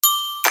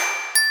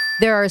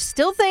There are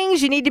still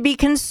things you need to be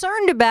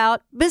concerned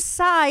about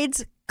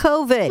besides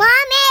COVID.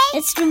 Mommy!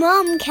 It's the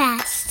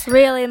Momcast.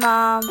 Really,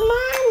 Mom?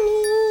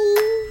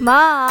 Mommy!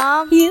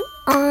 Mom? You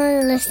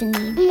are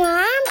listening.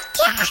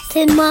 Momcast.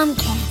 The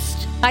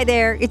Momcast. Hi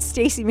there, it's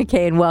Stacey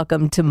McKay and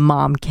welcome to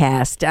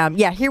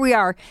Momcast. Here we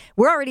are.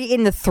 We're already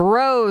in the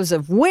throes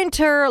of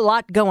winter, a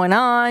lot going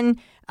on.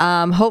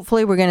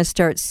 Hopefully we're going to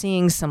start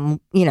seeing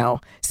some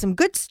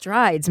good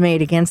strides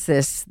made against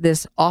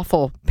this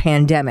awful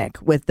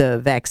pandemic with the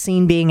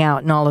vaccine being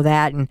out and all of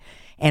that.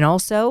 And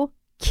also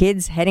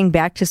kids heading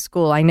back to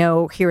school. I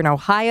know here in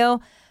Ohio,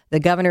 the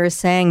governor is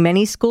saying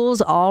many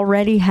schools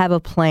already have a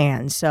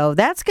plan. So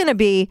that's going to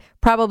be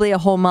probably a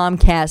whole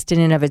Momcast in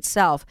and of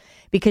itself,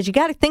 because you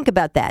got to think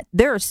about that.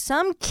 There are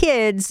some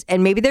kids,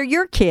 and maybe they're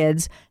your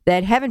kids,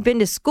 that haven't been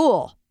to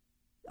school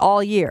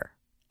all year.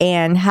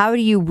 And how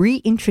do you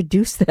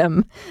reintroduce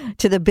them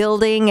to the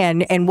building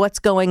and what's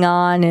going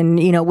on and,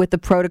 with the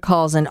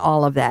protocols and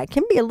all of that? It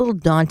can be a little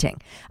daunting.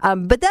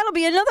 But that'll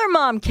be another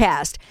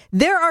Momcast.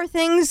 There are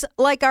things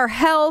like our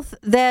health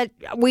that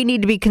we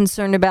need to be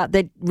concerned about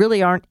that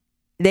really aren't,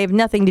 they have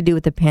nothing to do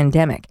with the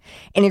pandemic.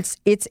 And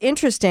it's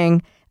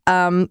interesting.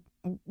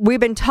 We've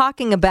been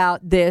talking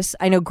about this.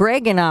 I know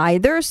Greg and I,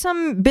 there are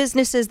some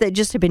businesses that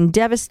just have been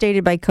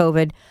devastated by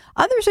COVID.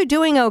 Others are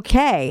doing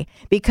okay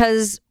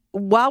because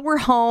while we're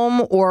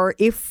home, or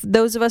if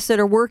those of us that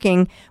are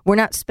working, we're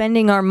not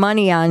spending our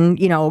money on,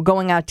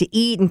 going out to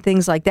eat and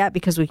things like that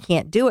because we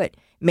can't do it.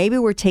 Maybe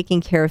we're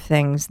taking care of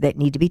things that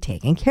need to be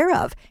taken care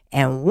of.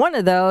 And one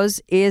of those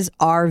is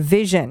our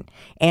vision.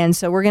 And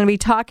so we're going to be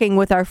talking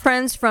with our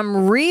friends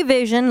from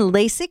Revision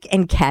LASIK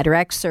and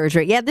Cataract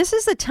Surgery. Yeah, this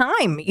is the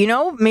time.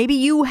 Maybe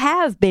you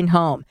have been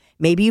home.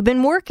 Maybe you've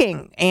been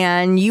working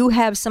and you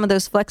have some of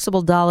those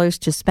flexible dollars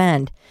to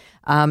spend.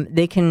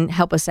 They can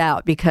help us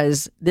out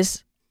because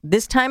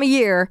this time of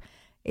year,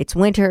 it's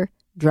winter,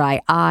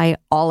 dry eye,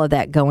 all of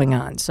that going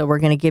on. So we're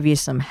going to give you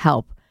some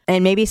help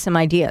and maybe some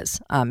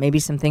ideas, maybe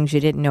some things you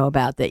didn't know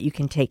about that you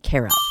can take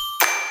care of.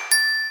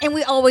 And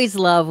we always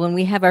love when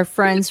we have our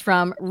friends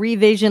from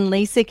Revision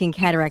LASIK and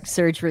Cataract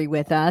Surgery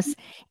with us.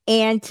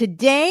 And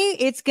today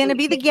it's going to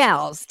be the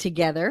gals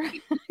together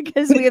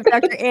because we have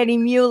Dr. Annie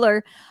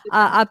Mueller,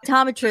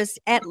 optometrist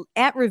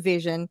at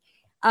Revision.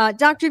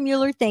 Dr.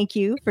 Mueller, thank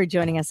you for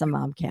joining us on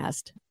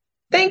Momcast.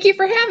 Thank you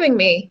for having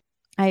me.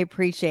 I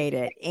appreciate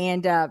it.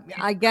 And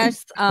I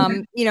guess,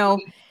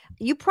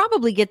 you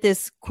probably get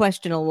this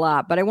question a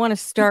lot, but I want to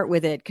start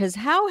with it because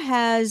how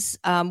has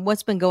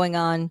what's been going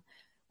on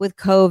with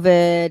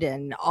COVID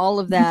and all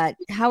of that,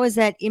 how has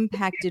that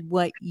impacted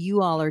what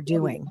you all are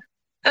doing?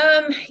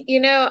 A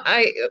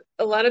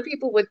lot of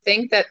people would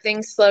think that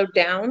things slowed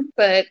down,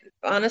 but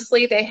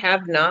honestly, they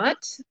have not.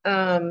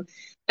 And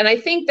I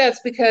think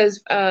that's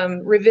because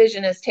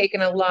Revision has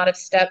taken a lot of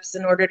steps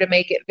in order to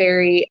make it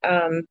very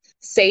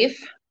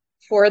safe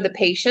for the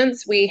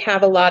patients. We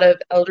have a lot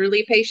of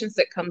elderly patients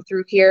that come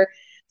through here.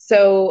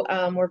 So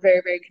we're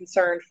very, very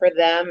concerned for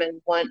them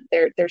and want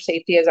their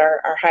safety as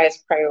our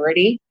highest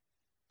priority.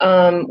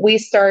 We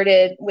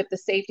started with the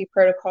safety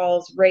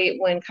protocols right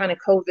when kind of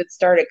COVID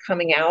started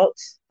coming out.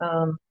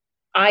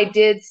 I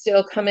did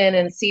still come in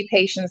and see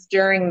patients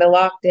during the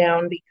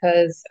lockdown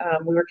because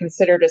we were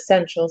considered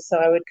essential. So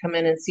I would come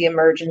in and see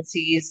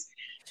emergencies.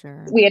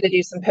 Sure. We had to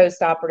do some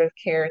post-operative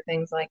care,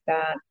 things like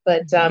that.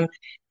 But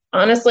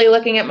honestly,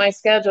 looking at my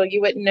schedule,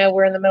 you wouldn't know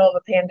we're in the middle of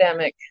a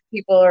pandemic.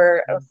 People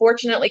are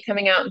fortunately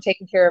coming out and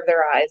taking care of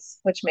their eyes,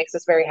 which makes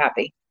us very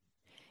happy.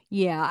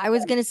 Yeah, I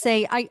was going to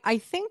say, I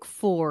think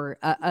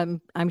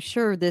I'm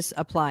sure this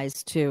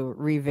applies to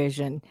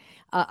Revision.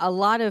 A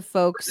lot of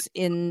folks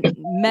in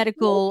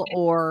medical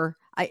or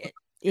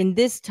in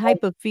this type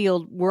of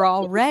field were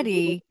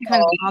already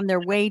kind of on their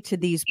way to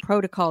these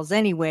protocols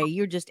anyway.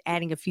 You're just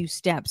adding a few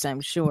steps,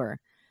 I'm sure.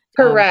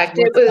 Correct.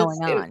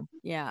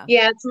 Yeah,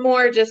 it's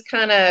more just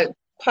kind of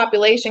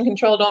population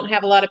control. Don't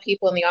have a lot of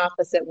people in the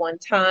office at one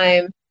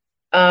time.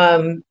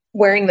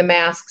 Wearing the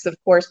masks, of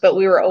course, but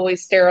we were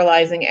always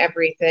sterilizing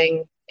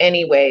everything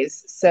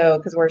anyways. So,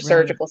 because we're a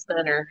surgical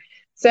center.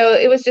 So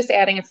it was just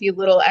adding a few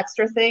little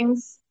extra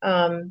things,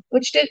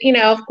 which did,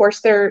 of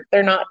course, they're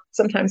not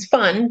sometimes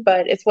fun,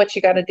 but it's what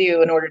you got to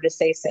do in order to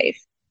stay safe.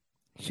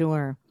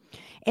 Sure.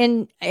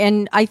 And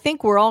I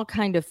think we're all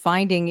kind of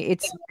finding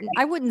it's,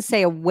 I wouldn't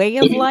say a way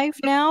of life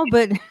now,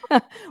 but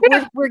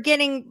we're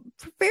getting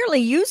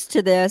fairly used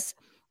to this.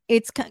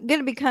 It's going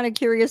to be kind of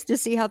curious to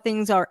see how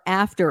things are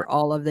after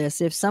all of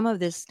this, if some of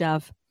this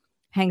stuff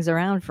hangs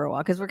around for a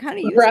while, because we're kind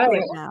of used to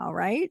it now,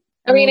 right?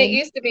 I mean, it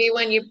used to be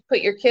when you put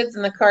your kids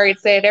in the car, you'd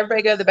say,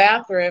 everybody go to the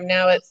bathroom.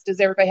 Now it's, does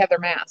everybody have their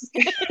mask?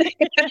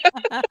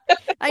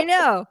 I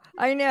know.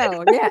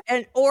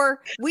 Yeah.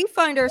 Or we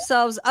find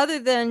ourselves, other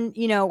than,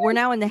 we're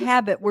now in the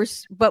habit, we're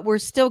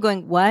still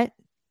going, what?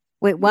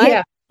 Wait,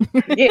 what?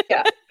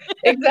 Yeah,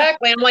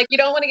 exactly. I'm like, you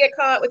don't want to get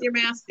caught with your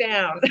mask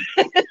down.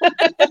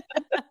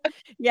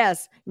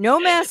 Yes, no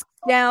masks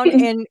down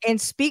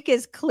and speak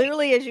as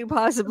clearly as you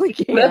possibly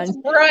That's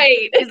can.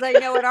 right. Because I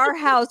know at our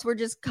house we're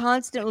just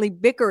constantly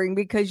bickering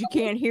because you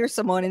can't hear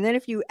someone, and then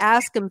if you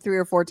ask them 3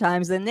 or 4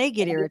 times, then they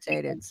get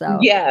irritated. So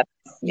Yes,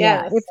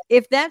 yeah, yes,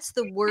 if that's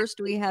the worst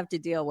we have to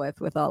deal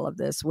with all of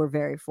this, we're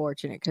very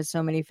fortunate because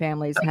so many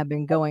families have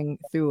been going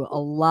through a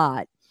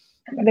lot.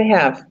 they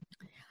have.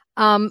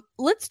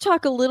 Let's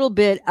talk a little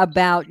bit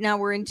about now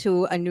we're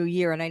into a new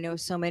year, and I know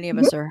so many of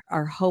us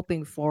are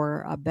hoping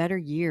for a better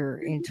year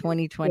in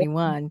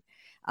 2021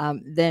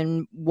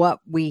 than what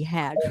we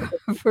had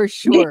for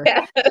sure.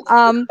 Yeah.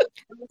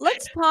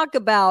 Let's talk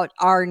about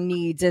our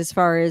needs as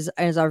far as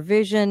our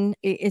vision.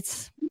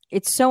 It's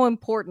so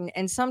important,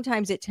 and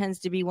sometimes it tends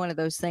to be one of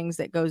those things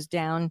that goes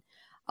down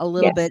a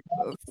little Yes. bit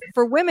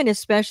for women,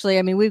 especially.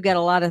 I mean, we've got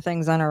a lot of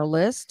things on our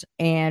list,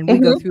 and we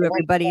go through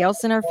everybody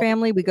else in our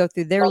family. We go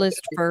through their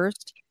list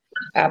first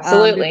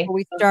Absolutely. before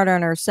we start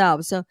on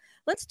ourselves. So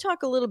let's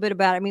talk a little bit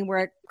about. I mean, we're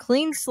at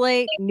clean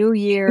slate, new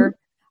year.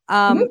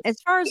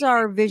 As far as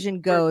our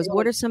vision goes,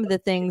 what are some of the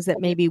things that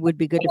maybe would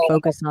be good to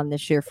focus on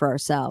this year for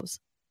ourselves?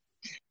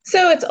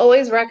 So it's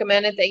always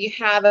recommended that you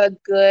have a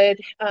good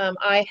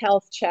eye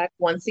health check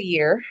once a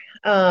year.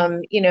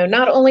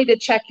 Not only to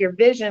check your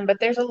vision, but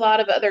there's a lot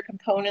of other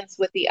components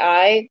with the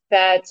eye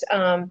that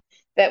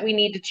we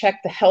need to check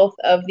the health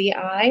of the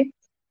eye.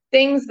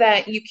 Things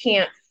that you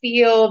can't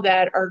feel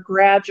that are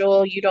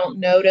gradual, you don't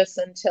notice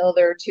until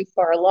they're too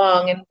far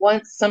along. And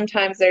once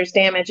sometimes there's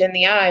damage in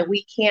the eye,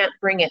 we can't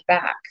bring it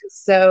back.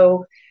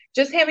 So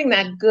just having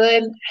that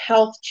good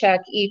health check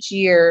each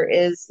year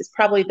is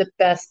probably the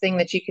best thing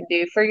that you can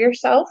do for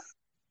yourself.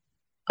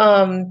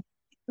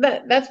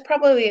 That's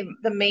probably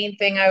the main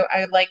thing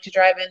I like to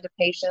drive into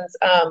patients.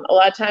 A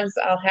lot of times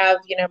I'll have,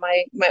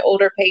 my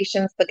older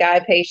patients, the guy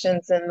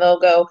patients, and they'll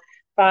go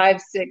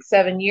 5, 6,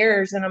 7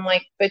 years. And I'm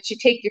like, but you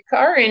take your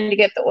car in to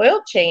get the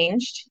oil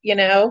changed, you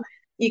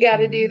got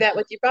to do that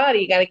with your body.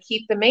 You got to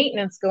keep the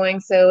maintenance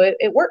going so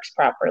it works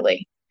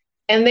properly.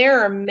 And there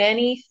are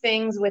many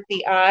things with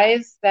the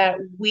eyes that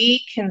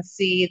we can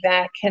see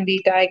that can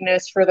be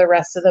diagnosed for the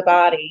rest of the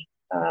body.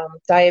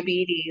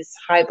 Diabetes,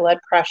 high blood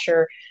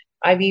pressure.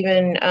 I've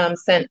even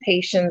sent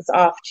patients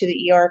off to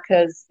the ER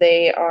because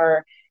they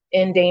are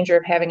in danger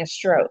of having a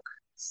stroke.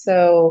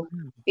 So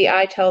the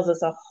eye tells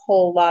us a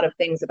whole lot of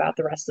things about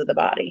the rest of the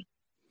body.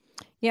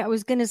 Yeah, I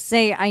was going to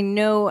say, I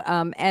know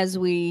and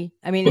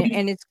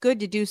it's good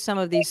to do some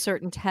of these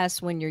certain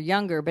tests when you're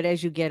younger, but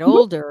as you get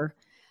older,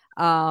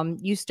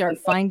 you start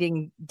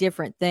finding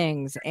different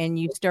things and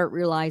you start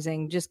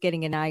realizing just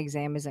getting an eye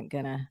exam isn't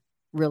going to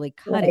really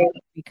cut it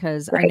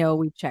because I know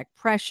we check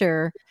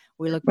pressure,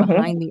 we look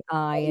behind the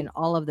eye and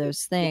all of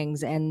those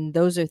things. And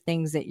those are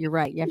things that you're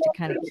right. You have to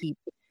kind of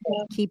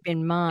keep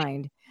in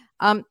mind.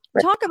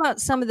 Talk about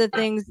some of the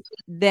things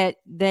that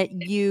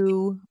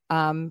you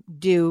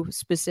do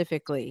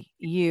specifically.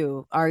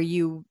 Are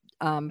you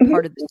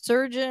part of the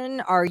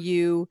surgeon? Are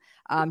you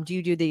do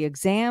you do the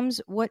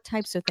exams? What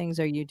types of things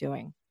are you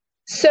doing?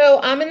 So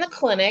I'm in the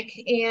clinic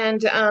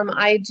and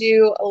I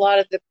do a lot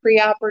of the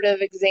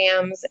preoperative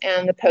exams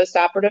and the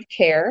postoperative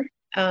care.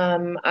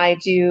 I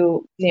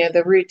do,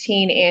 the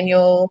routine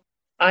annual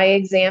eye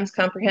exams,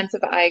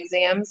 comprehensive eye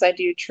exams. I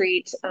do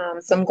treat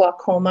some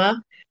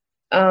glaucoma.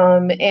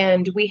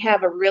 And we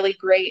have a really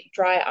great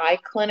dry eye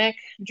clinic.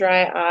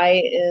 Dry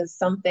eye is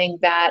something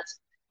that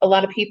a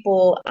lot of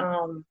people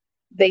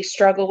they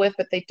struggle with,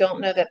 but they don't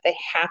know that they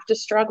have to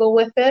struggle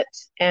with it.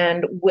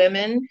 And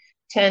women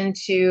tend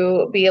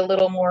to be a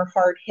little more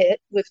hard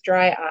hit with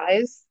dry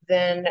eyes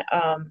than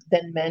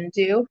men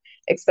do,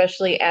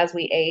 especially as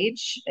we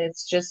age.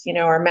 It's just,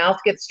 our mouth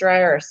gets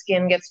drier, our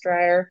skin gets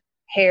drier,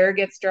 hair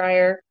gets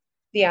drier,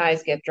 the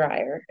eyes get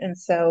drier. And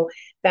so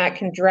that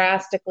can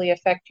drastically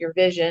affect your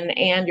vision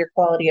and your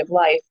quality of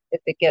life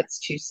if it gets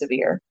too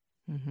severe.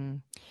 Mm-hmm.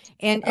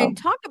 And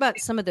talk about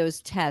some of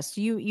those tests.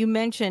 You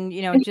mentioned,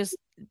 just,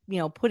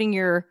 putting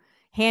your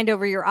hand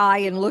over your eye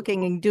and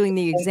looking and doing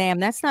the exam.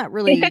 That's not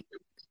really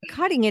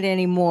cutting it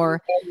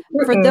anymore.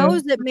 For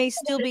those that may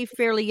still be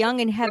fairly young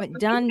and haven't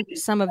done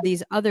some of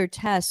these other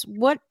tests,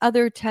 what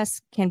other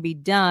tests can be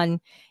done?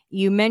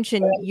 You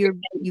mentioned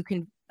you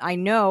can, I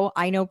know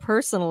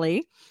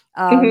personally,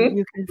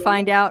 you can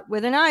find out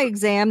with an eye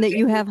exam that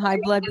you have high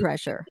blood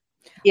pressure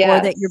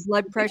or that your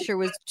blood pressure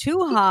was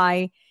too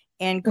high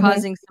and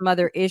causing some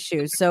other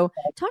issues. So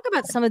talk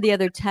about some of the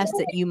other tests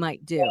that you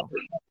might do.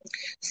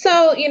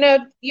 So,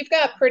 you've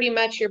got pretty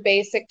much your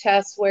basic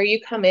tests where you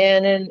come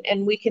in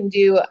and we can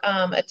do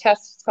a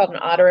test. It's called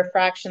an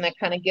autorefraction that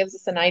kind of gives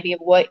us an idea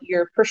of what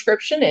your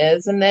prescription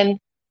is. And then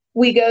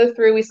we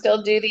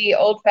still do the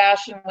old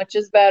fashioned, which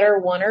is better,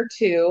 1 or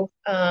 2,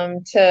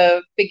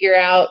 to figure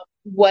out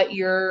what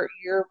your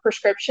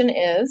prescription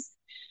is.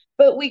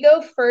 But we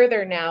go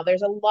further now.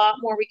 There's a lot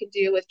more we can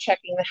do with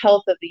checking the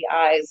health of the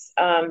eyes.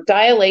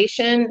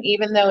 Dilation,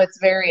 even though it's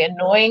very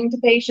annoying to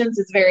patients,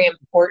 it's very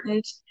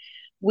important.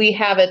 we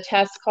have a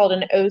test called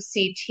an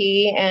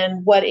OCT,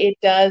 and what it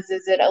does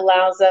is it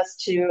allows us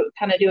to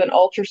kind of do an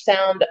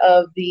ultrasound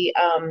of the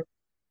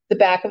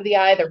back of the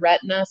eye, the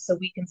retina, so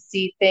we can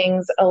see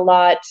things a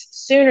lot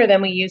sooner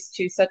than we used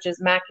to, such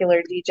as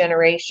macular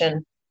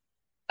degeneration.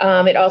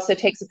 It also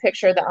takes a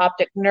picture of the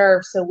optic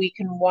nerve so we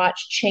can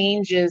watch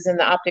changes in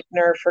the optic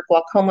nerve for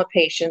glaucoma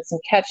patients and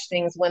catch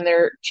things when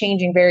they're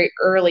changing very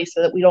early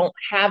so that we don't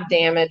have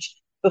damage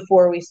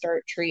before we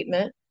start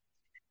treatment.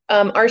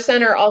 Our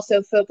center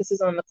also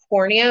focuses on the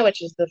cornea,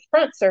 which is the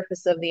front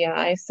surface of the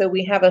eye. So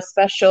we have a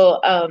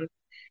special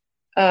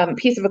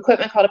piece of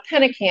equipment called a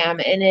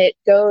Penacam, and it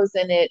goes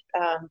and it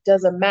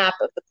does a map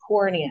of the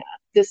cornea.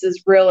 This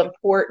is real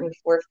important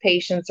for if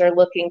patients are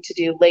looking to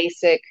do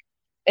LASIK,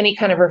 any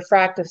kind of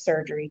refractive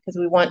surgery, because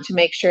we want to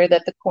make sure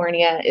that the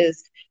cornea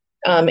is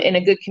in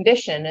a good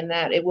condition and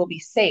that it will be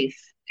safe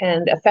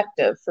and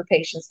effective for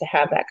patients to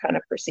have that kind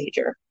of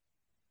procedure.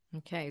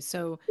 Okay,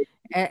 so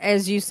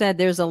as you said,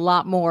 there's a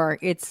lot more.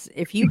 It's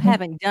if you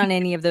haven't done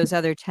any of those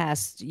other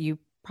tests, you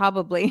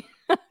probably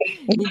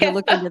need to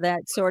look into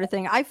that sort of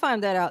thing. I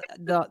found that out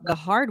the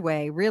hard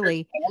way,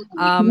 really.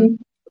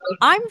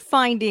 I'm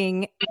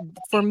finding,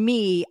 for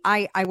me,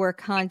 I wear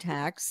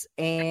contacts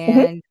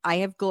and I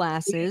have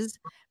glasses,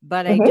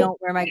 but I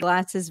don't wear my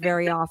glasses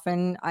very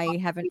often. I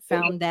haven't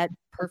found that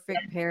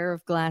perfect pair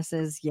of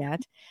glasses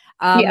yet.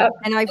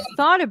 And I've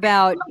thought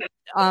about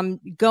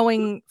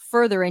going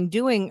further and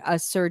doing a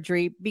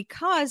surgery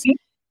because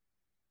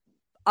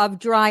of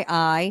dry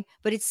eye,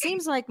 but it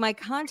seems like my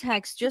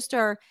contacts just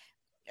are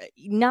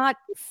not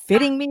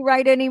fitting me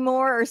right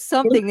anymore or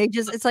something.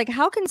 It's like,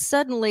 how can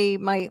suddenly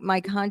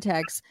my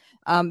contacts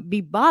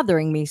be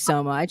bothering me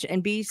so much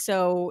and be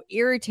so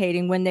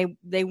irritating when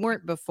they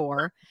weren't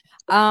before?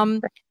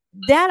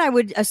 That I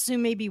would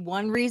assume maybe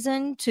one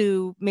reason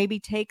to maybe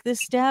take this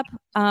step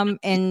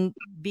and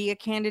be a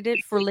candidate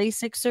for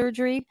LASIK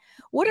surgery.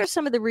 What are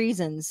some of the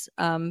reasons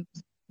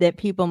that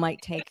people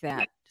might take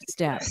that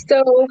step?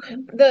 So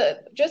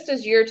just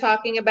as you're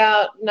talking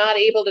about not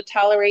able to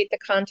tolerate the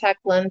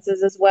contact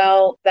lenses as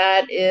well,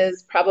 that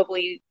is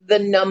probably the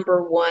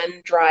number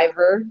one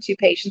driver to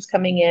patients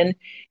coming in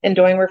and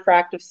doing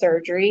refractive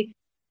surgery.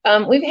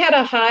 We've had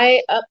a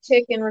high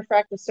uptick in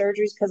refractive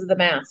surgeries because of the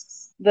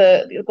masks.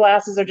 The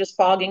glasses are just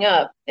fogging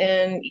up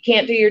and you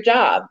can't do your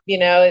job.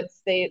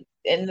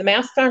 And the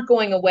masks aren't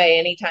going away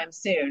anytime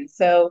soon.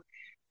 So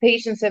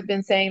patients have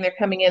been saying they're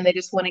coming in, they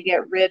just want to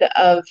get rid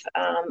of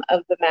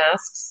the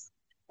masks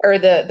or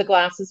the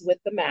glasses with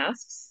the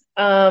masks.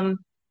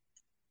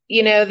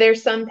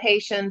 There's some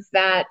patients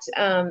that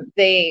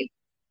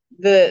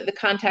the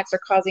contacts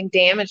are causing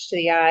damage to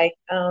the eye.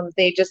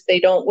 They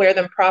don't wear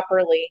them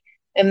properly.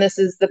 And this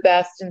is the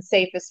best and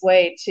safest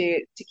way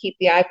to keep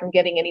the eye from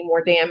getting any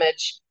more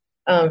damage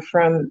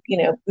from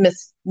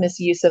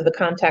misuse of the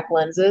contact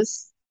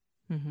lenses.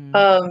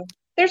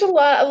 There's a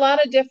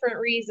lot of different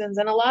reasons,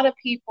 and a lot of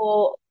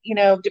people,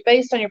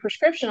 based on your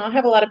prescription, I'll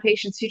have a lot of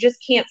patients who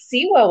just can't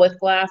see well with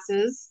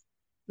glasses.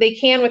 They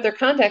can with their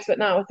contacts, but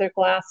not with their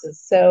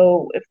glasses.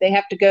 So if they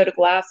have to go to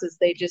glasses,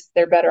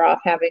 they're better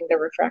off having the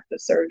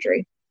refractive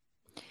surgery.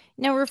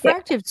 Now,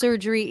 refractive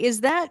surgery,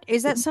 is that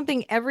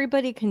something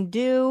everybody can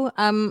do?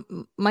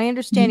 My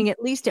understanding,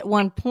 at least at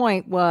one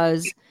point,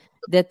 was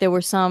that there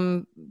were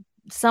some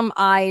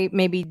eye,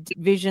 maybe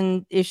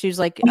vision issues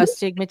like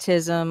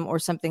astigmatism or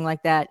something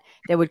like that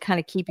would kind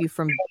of keep you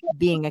from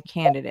being a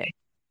candidate.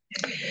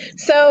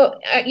 So,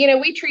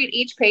 we treat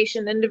each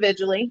patient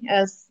individually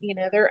as,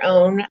 their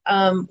own.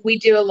 We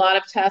do a lot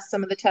of tests.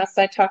 Some of the tests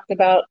I talked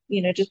about,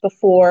 just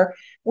before.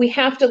 We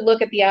have to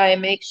look at the eye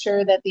and make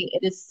sure that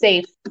it is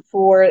safe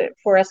for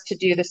us to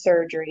do the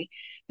surgery.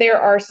 There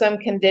are some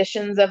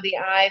conditions of the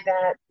eye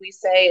that we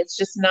say it's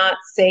just not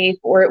safe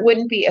or it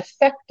wouldn't be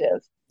effective.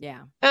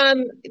 Yeah.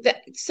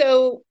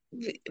 So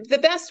the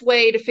best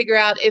way to figure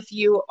out if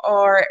you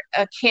are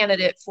a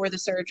candidate for the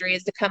surgery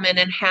is to come in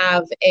and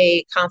have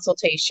a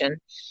consultation.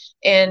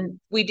 And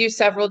we do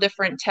several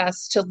different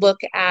tests to look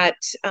at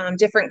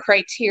different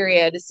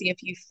criteria to see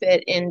if you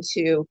fit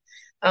into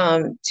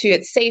to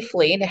it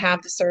safely to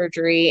have the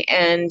surgery,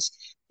 and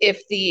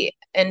if the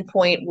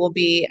endpoint will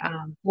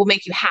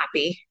make you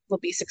happy, will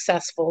be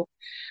successful.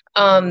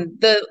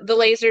 The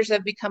lasers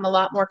have become a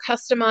lot more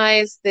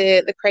customized.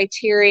 The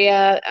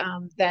criteria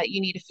that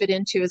you need to fit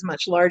into is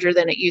much larger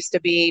than it used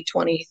to be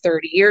 20,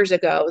 30 years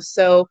ago.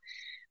 So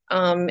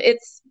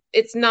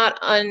it's not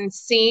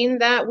unseen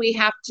that we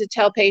have to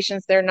tell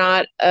patients they're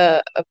not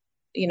a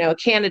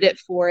candidate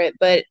for it,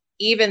 but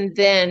even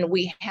then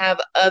we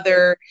have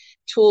other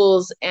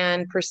tools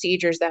and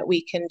procedures that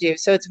we can do.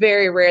 So it's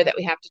very rare that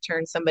we have to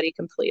turn somebody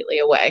completely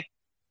away.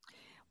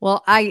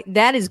 Well,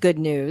 that is good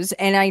news.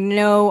 And I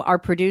know our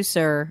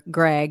producer,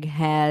 Greg,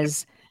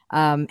 has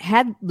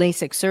had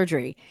LASIK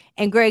surgery.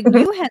 And Greg,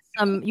 you have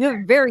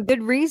a very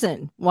good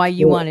reason why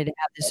you wanted to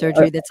have the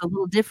surgery that's a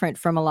little different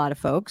from a lot of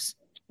folks.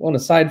 Well, and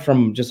aside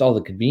from just all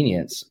the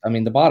convenience, I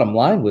mean, the bottom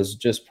line was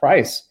just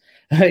price.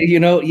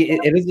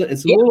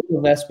 It's a little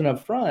investment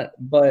up front,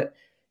 but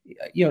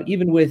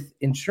even with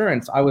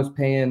insurance, I was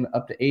paying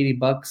up to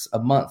 $80 a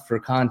month for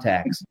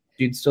contacts.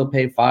 You'd still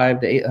pay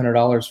 $500 to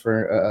 $800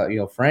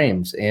 for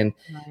frames, and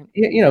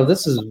Right.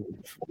 this is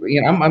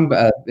I'm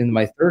in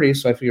my 30s,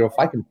 so I figure if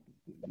I can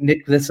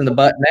nick this in the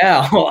butt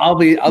now, I'll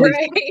be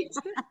Right.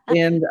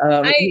 and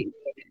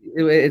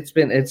this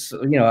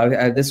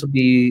will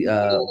be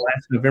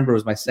last November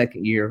was my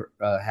second year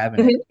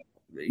having it.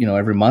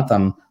 Every month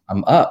I'm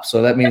up,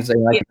 so that means I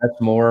can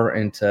invest more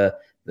into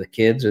the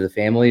kids or the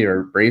family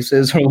or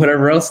braces or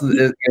whatever else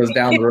goes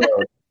down the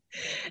road.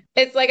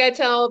 It's like I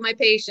tell my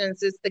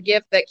patients, it's the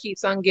gift that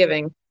keeps on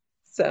giving.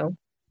 So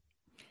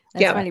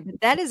That's funny, but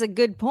that is a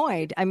good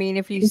point. I mean,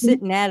 if you sit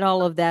and add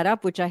all of that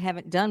up, which I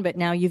haven't done, but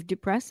now you've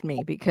depressed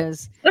me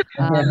because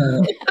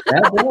probably,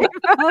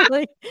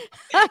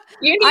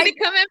 you need to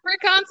come in for a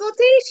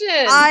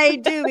consultation. I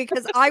do,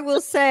 because I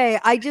will say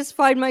I just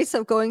find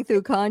myself going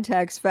through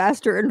contacts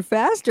faster and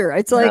faster.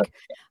 It's like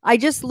I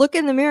just look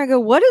in the mirror and go,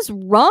 what is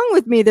wrong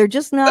with me? They're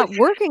just not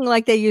working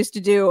like they used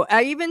to do.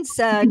 I even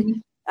said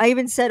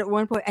at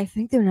one point, I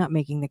think they're not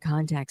making the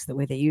contacts the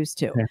way they used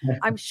to.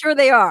 I'm sure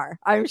they are.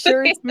 I'm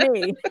sure it's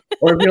me.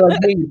 Or if you're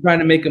like me, you're trying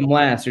to make them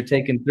last. You're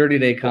taking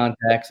 30-day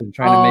contacts and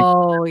trying to make.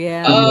 Oh,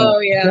 yeah. Oh,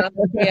 yeah.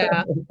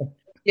 Yeah.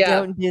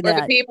 Yeah. Don't do or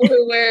that. the people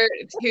who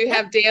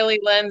have daily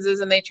lenses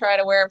and they try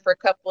to wear them for a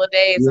couple of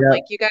days. I'm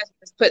like, you guys are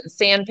just putting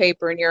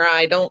sandpaper in your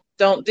eye. Don't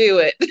do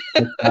it.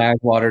 My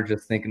water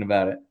just thinking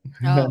about it.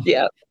 Oh.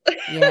 Yeah.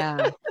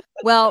 Yeah.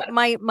 Well,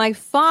 my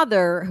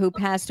father, who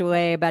passed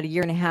away about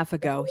 1.5 years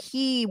ago,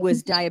 he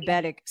was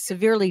diabetic,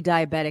 severely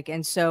diabetic.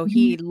 And so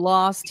he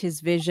lost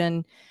his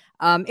vision.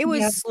 It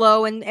was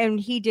slow, and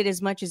he did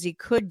as much as he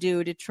could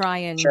do to try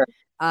and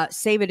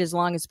save it as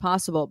long as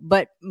possible.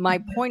 But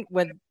my point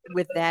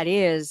with that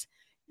is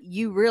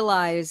you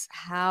realize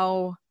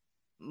how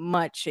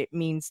much it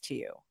means to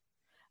you.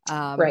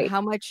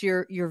 How much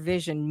your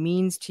vision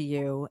means to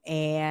you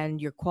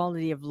and your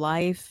quality of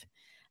life.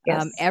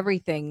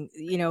 Everything,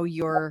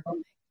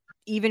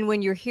 even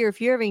when you're here, if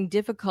you're having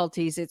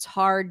difficulties, it's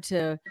hard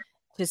to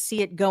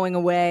see it going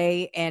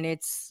away. And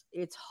it's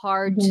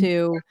hard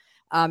to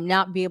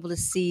not be able to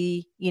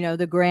see,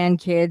 the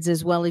grandkids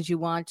as well as you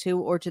want to,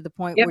 or to the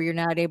point where you're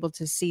not able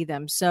to see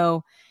them.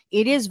 So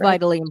it is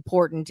vitally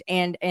important.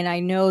 And I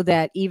know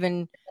that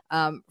even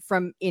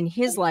from in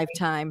his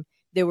lifetime,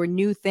 there were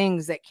new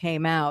things that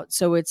came out.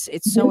 So it's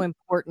so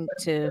important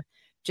to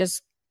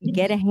just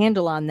get a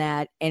handle on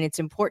that. And it's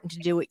important to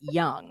do it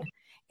young.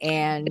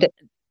 And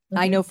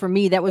I know for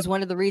me, that was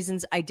one of the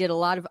reasons I did a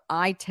lot of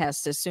eye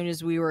tests as soon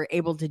as we were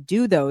able to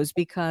do those,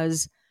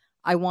 because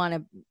I want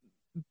to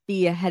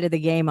be ahead of the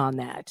game on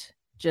that,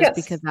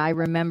 because I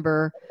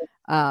remember,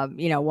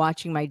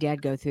 watching my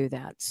dad go through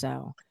that.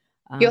 So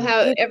you'll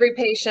have every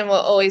patient will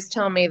always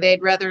tell me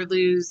they'd rather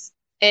lose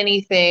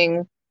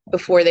anything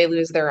before they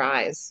lose their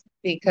eyes,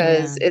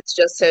 because it's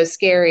just so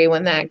scary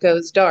when that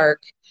goes dark.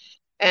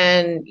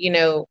 And,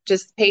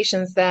 just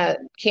patients that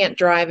can't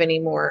drive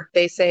anymore,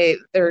 they say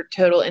their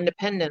total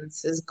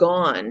independence is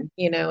gone.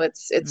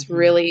 It's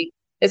really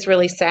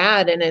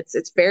sad, and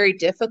it's very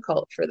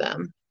difficult for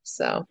them.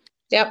 So,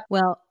 yep.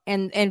 Well,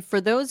 and for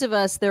those of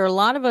us, there are a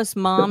lot of us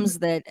moms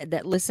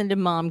that listen to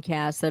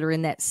Momcast that are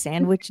in that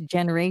sandwich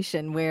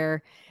generation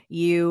where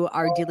you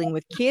are dealing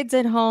with kids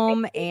at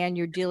home and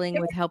you're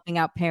dealing with helping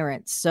out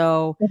parents.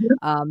 So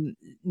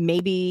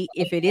maybe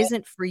if it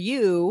isn't for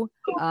you,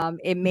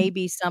 it may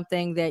be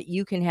something that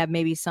you can have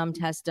maybe some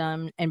tests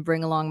done and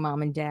bring along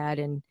mom and dad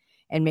and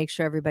make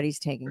sure everybody's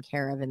taken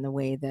care of in the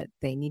way that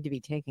they need to be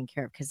taken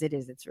care of, because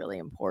it's really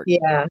important.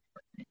 Yeah.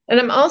 And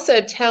I'm also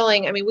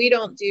telling, we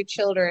don't do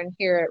children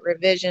here at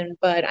Revision,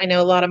 but I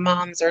know a lot of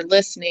moms are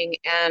listening,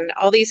 and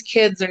all these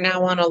kids are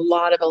now on a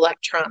lot of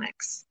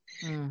electronics.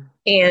 And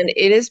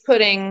it is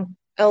putting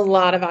a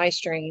lot of eye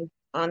strain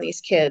on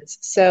these kids.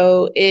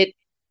 So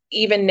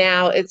even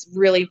now, it's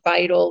really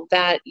vital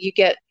that you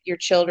get your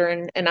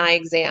children an eye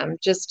exam,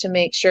 just to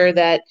make sure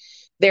that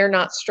they're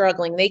not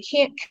struggling. They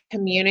can't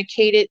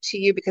communicate it to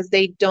you because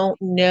they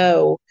don't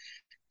know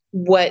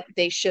what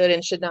they should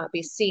and should not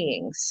be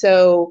seeing.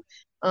 So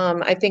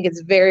I think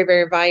it's very,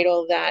 very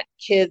vital that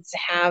kids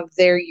have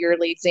their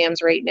yearly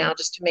exams right now,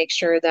 just to make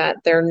sure that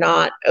they're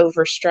not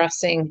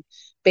overstressing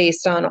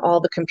based on all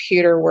the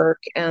computer work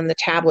and the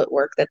tablet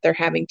work that they're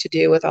having to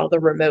do with all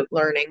the remote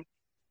learning.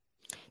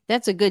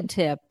 That's a good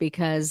tip,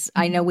 because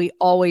I know we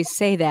always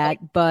say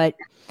that, but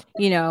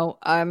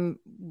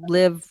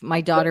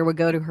my daughter would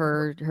go to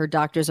her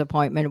doctor's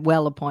appointment,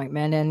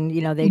 and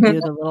they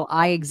do the little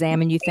eye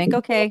exam, and you think,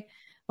 okay,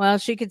 well,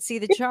 she could see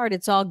the chart,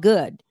 it's all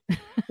good.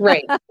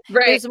 Right.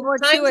 There's more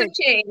Times to it. have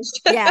changed.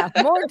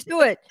 More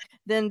to it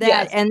than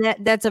that. And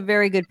that's a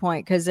very good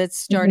point, because it's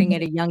starting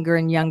at a younger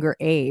and younger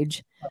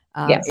age.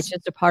 It's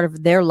just a part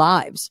of their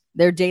lives,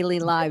 their daily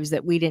lives,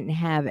 that we didn't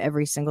have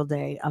every single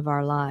day of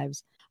our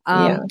lives.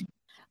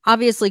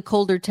 Obviously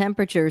colder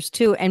temperatures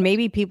too. And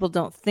maybe people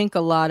don't think a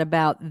lot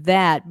about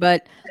that,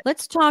 but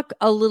let's talk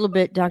a little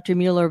bit, Dr.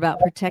 Mueller, about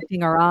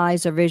protecting our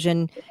eyes or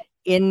vision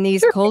in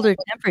these colder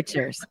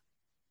temperatures.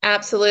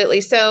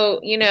 Absolutely. So,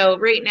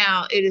 right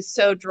now it is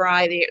so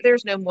dry.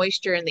 There's no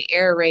moisture in the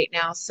air right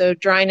now. So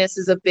dryness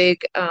is a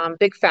big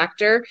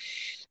factor.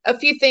 A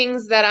few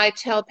things that I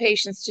tell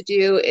patients to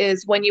do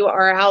is when you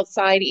are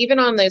outside, even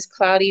on those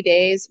cloudy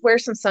days, wear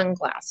some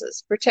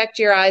sunglasses. Protect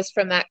your eyes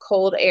from that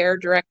cold air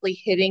directly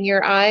hitting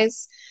your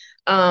eyes.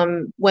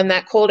 When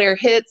that cold air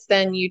hits,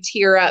 then you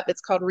tear up. It's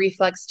called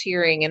reflex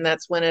tearing, and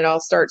that's when it all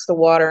starts to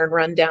water and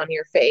run down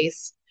your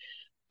face.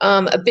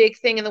 A big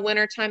thing in the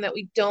wintertime that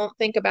we don't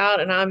think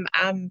about, and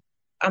I'm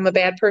a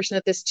bad person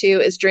at this too,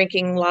 is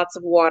drinking lots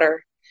of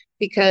water,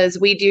 because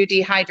we do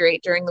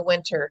dehydrate during the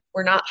winter.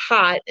 We're not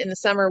hot. In the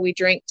summer, we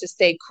drink to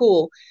stay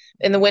cool.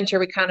 In the winter,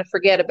 we kind of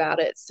forget about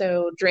it.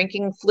 So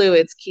drinking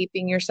fluids,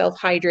 keeping yourself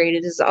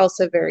hydrated is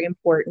also very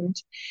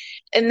important.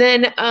 And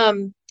then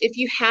if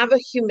you have a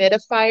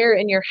humidifier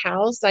in your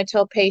house, I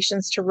tell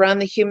patients to run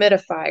the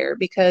humidifier,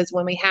 because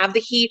when we have the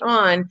heat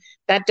on,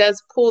 that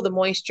does pull the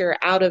moisture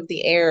out of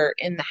the air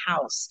in the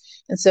house.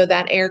 And so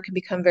that air can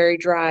become very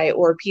dry,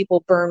 or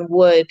people burn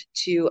wood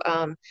to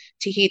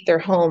heat their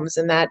homes,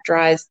 and that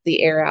dries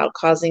the air out,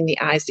 causing the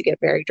eyes to get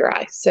very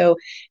dry. So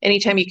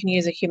anytime you can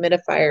use a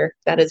humidifier,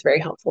 that is very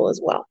helpful as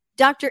well.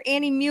 Dr.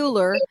 Annie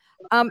Mueller,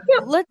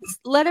 let's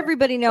let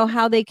everybody know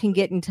how they can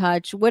get in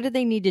touch. What do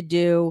they need to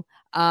do?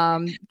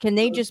 Can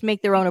they just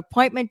make their own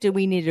appointment? Do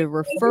we need a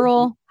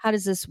referral? How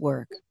does this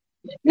work?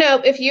 No,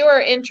 if you are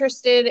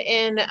interested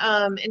in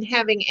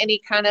having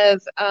any kind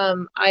of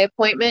eye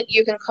appointment,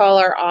 you can call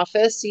our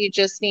office. You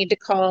just need to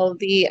call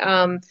the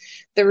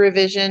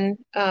revision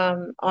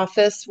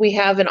office. We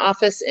have an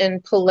office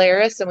in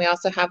Polaris, and we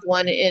also have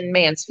one in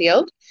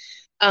Mansfield.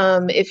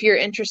 If you're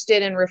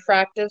interested in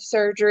refractive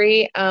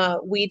surgery,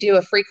 we do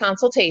a free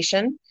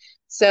consultation.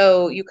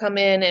 So you come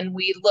in and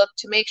we look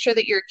to make sure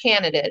that you're a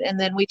candidate, and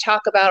then we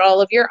talk about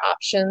all of your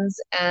options,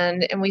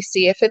 and we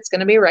see if it's going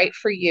to be right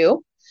for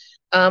you.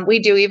 We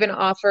do even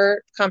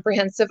offer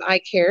comprehensive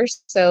eye care.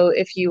 So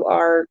if you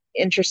are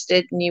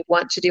interested and you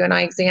want to do an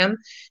eye exam,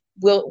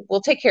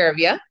 we'll take care of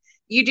you.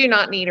 You do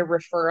not need a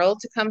referral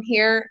to come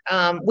here.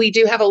 We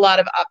do have a lot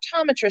of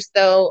optometrists,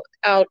 though,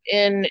 out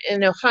in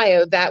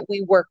Ohio that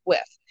we work with.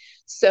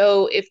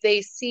 So if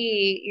they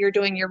see you're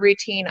doing your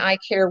routine eye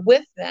care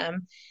with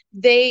them,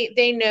 they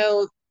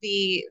know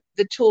the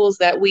tools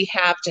that we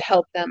have to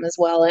help them as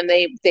well, and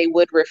they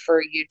would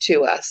refer you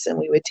to us, and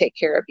we would take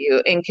care of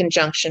you in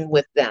conjunction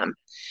with them.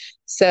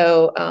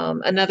 So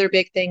another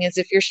big thing is,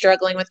 if you're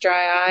struggling with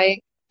dry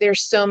eye,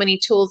 there's so many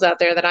tools out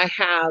there that I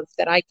have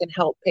that I can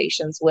help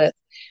patients with,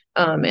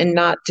 and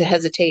not to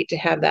hesitate to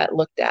have that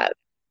looked at.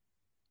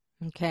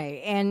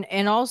 Okay.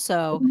 And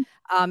also,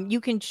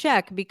 you can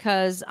check,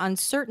 because on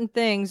certain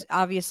things,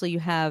 obviously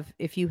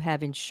if you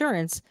have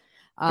insurance,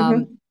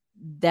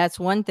 that's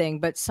one thing,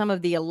 but some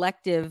of the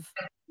elective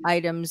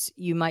items,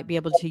 you might be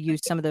able to use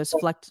some of those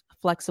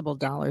flexible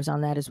dollars on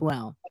that as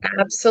well.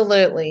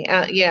 Absolutely.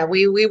 Yeah,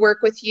 we work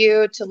with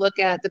you to look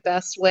at the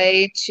best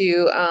way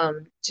to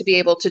be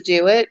able to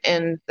do it.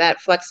 And that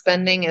flex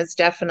spending is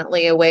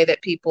definitely a way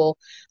that people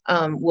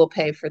will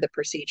pay for the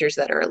procedures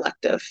that are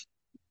elective.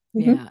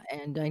 Yeah.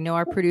 And I know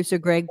our producer,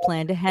 Greg,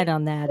 planned ahead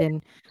on that.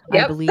 And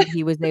Yep. I believe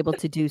he was able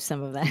to do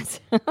some of that.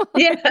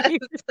 Yes.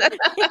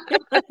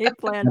 He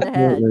planned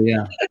ahead. Absolutely,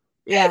 yeah.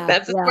 Yeah.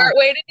 That's a smart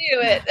way to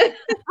do it.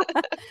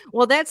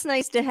 Well, that's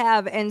nice to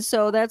have. And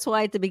so that's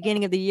why at the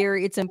beginning of the year,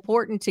 it's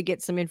important to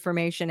get some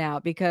information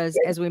out, because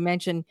as we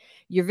mentioned,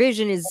 your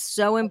vision is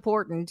so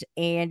important.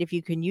 And if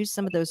you can use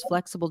some of those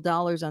flexible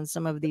dollars on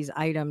some of these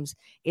items,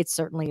 it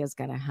certainly is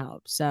going to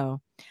help. So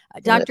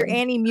Dr.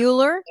 Annie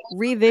Mueller,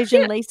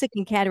 Revision, LASIK,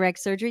 and Cataract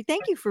Surgery,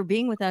 thank you for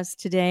being with us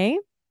today.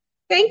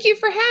 Thank you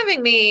for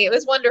having me. It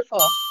was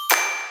wonderful.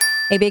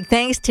 A big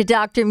thanks to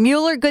Dr.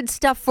 Mueller. Good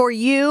stuff for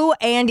you,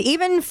 and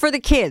even for the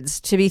kids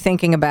to be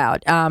thinking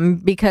about,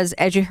 because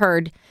as you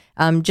heard,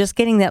 just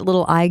getting that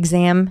little eye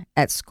exam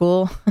at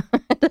school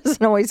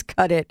doesn't always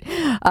cut it.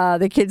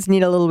 The kids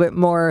need a little bit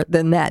more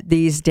than that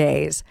these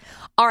days.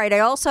 All right, I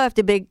also have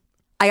to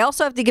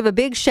give a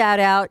big shout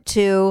out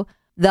to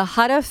the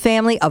Hutta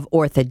family of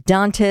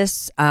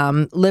orthodontists.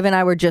 Liv and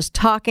I were just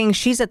talking.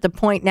 She's at the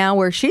point now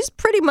where she's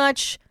pretty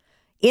much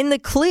in the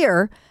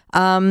clear.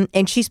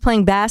 And she's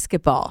playing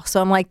basketball.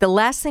 So I'm like, the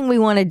last thing we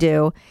want to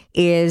do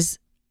is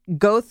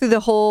go through the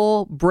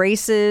whole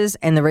braces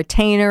and the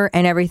retainer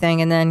and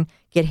everything and then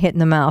get hit in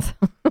the mouth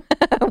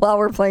while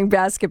we're playing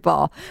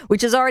basketball,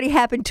 which has already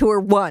happened to her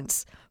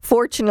once.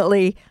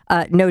 Fortunately,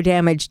 no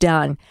damage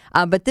done.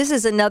 But this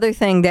is another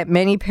thing that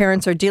many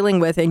parents are dealing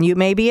with, and you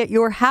may be at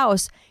your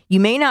house. You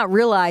may not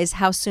realize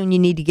how soon you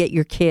need to get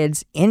your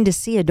kids in to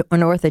see an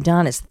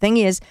orthodontist. The thing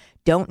is,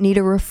 don't need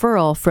a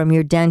referral from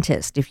your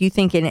dentist. If you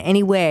think in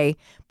any way,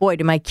 boy,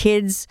 do my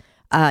kids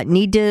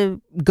need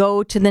to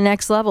go to the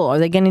next level? Are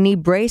they going to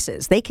need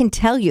braces? They can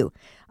tell you.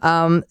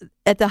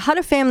 At the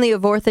Hutta family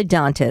of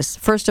orthodontists,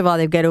 first of all,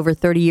 they've got over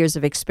 30 years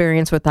of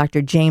experience with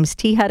Dr. James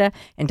T. Hutta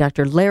and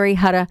Dr. Larry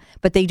Hutta,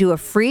 but they do a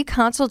free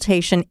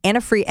consultation and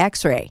a free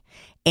x-ray.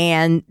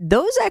 And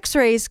those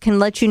x-rays can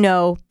let you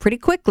know pretty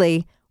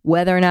quickly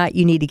whether or not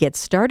you need to get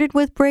started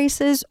with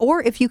braces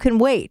or if you can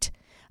wait.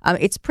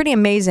 It's pretty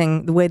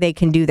amazing the way they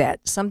can do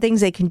that. Some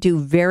things they can do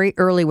very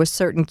early with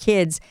certain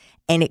kids,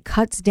 and it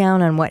cuts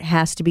down on what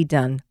has to be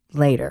done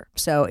later.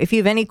 So if you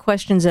have any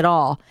questions at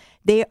all,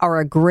 they are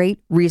a great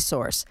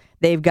resource.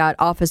 They've got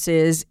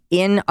offices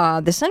in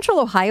the Central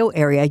Ohio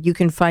area. You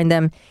can find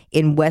them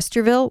in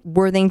Westerville,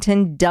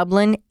 Worthington,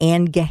 Dublin,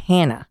 and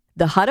Gahanna.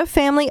 The Hutta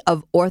family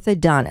of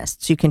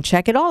orthodontists. You can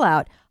check it all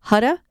out,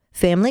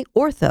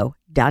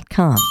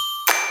 HuttaFamilyOrtho.com.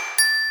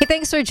 Hey,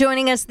 thanks for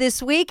joining us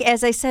this week.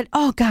 As I said,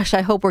 oh gosh,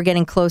 I hope we're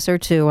getting closer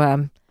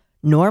to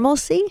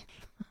normalcy.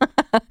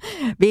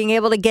 Being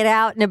able to get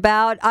out and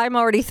about. I'm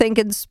already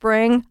thinking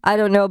spring. I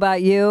don't know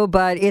about you,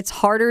 but it's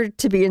harder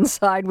to be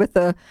inside with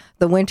the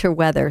winter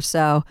weather.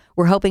 So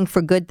we're hoping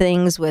for good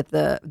things with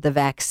the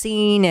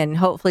vaccine and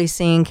hopefully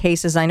seeing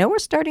cases. I know we're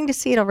starting to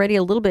see it already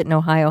a little bit in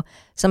Ohio.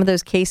 Some of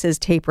those cases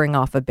tapering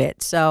off a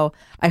bit. So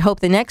I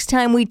hope the next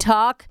time we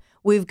talk,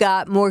 we've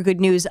got more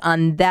good news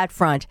on that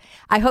front.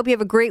 I hope you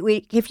have a great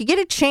week. If you get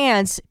a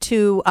chance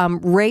to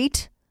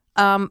rate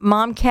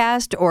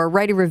Momcast or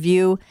write a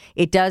review,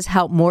 it does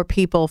help more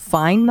people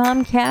find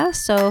Momcast.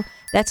 So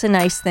that's a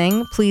nice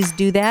thing. Please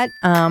do that.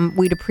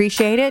 We'd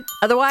appreciate it.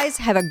 Otherwise,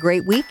 have a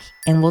great week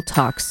and we'll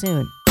talk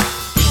soon.